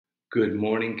Good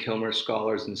morning, Kilmer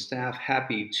scholars and staff.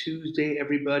 Happy Tuesday,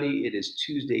 everybody. It is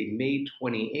Tuesday, May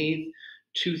 28th,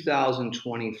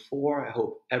 2024. I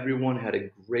hope everyone had a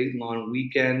great long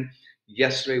weekend.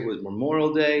 Yesterday was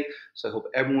Memorial Day, so I hope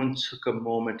everyone took a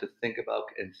moment to think about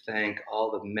and thank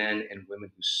all the men and women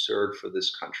who served for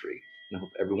this country. And I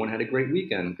hope everyone had a great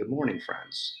weekend. Good morning,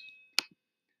 friends.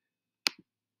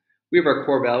 We have our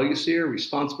core values here: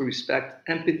 responsible respect,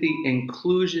 empathy,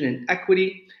 inclusion, and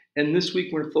equity. And this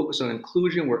week we're going to focus on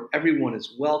inclusion, where everyone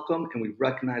is welcome and we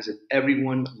recognize that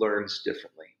everyone learns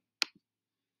differently.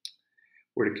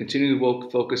 We're to continue to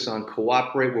focus on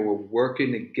cooperate, where we're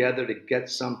working together to get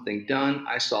something done.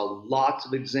 I saw lots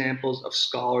of examples of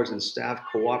scholars and staff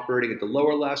cooperating at the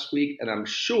lower last week, and I'm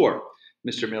sure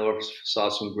Mr. Miller saw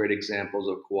some great examples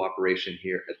of cooperation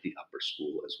here at the upper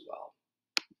school as well.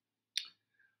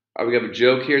 We have a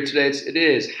joke here today. It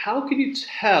is, how can you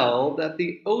tell that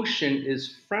the ocean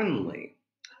is friendly?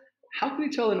 How can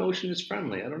you tell an ocean is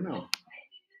friendly? I don't know.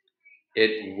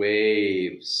 It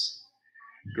waves.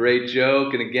 Great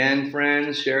joke. And again,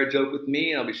 friends, share a joke with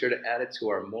me, and I'll be sure to add it to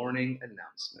our morning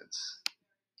announcements.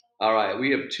 All right, we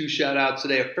have two shout outs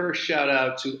today. A first shout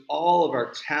out to all of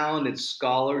our talented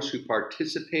scholars who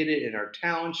participated in our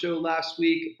talent show last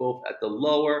week, both at the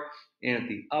lower and at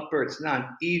the upper. It's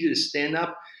not easy to stand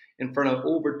up in front of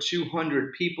over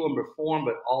 200 people and perform,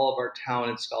 but all of our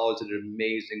talented scholars did an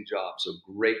amazing job. So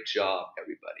great job,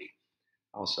 everybody.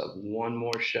 I also have one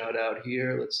more shout out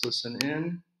here. Let's listen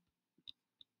in.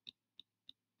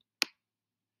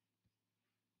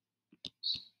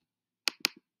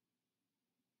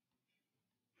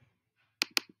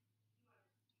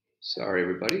 Sorry,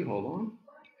 everybody. Hold on.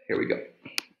 Here we go.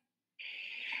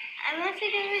 I want to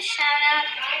give a shout out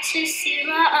to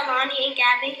Sila, Alani, and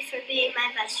Gabby for being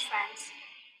my best friends.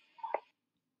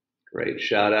 Great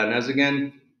shout out. And as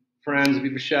again, friends, if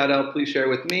you have a shout out, please share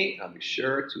with me. I'll be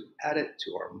sure to add it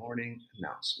to our morning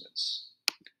announcements.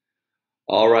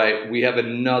 All right, we have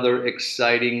another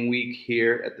exciting week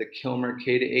here at the Kilmer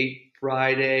K-8.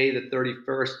 Friday, the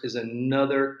 31st, is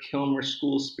another Kilmer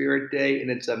School Spirit Day,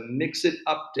 and it's a mix it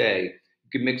up day.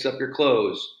 You can mix up your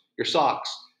clothes, your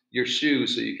socks, your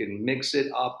shoes, so you can mix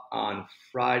it up on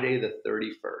Friday, the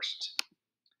 31st.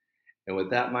 And with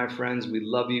that, my friends, we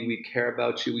love you, we care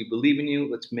about you, we believe in you.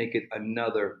 Let's make it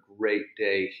another great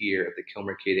day here at the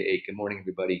Kilmer K-8. Good morning,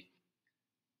 everybody.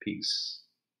 Peace.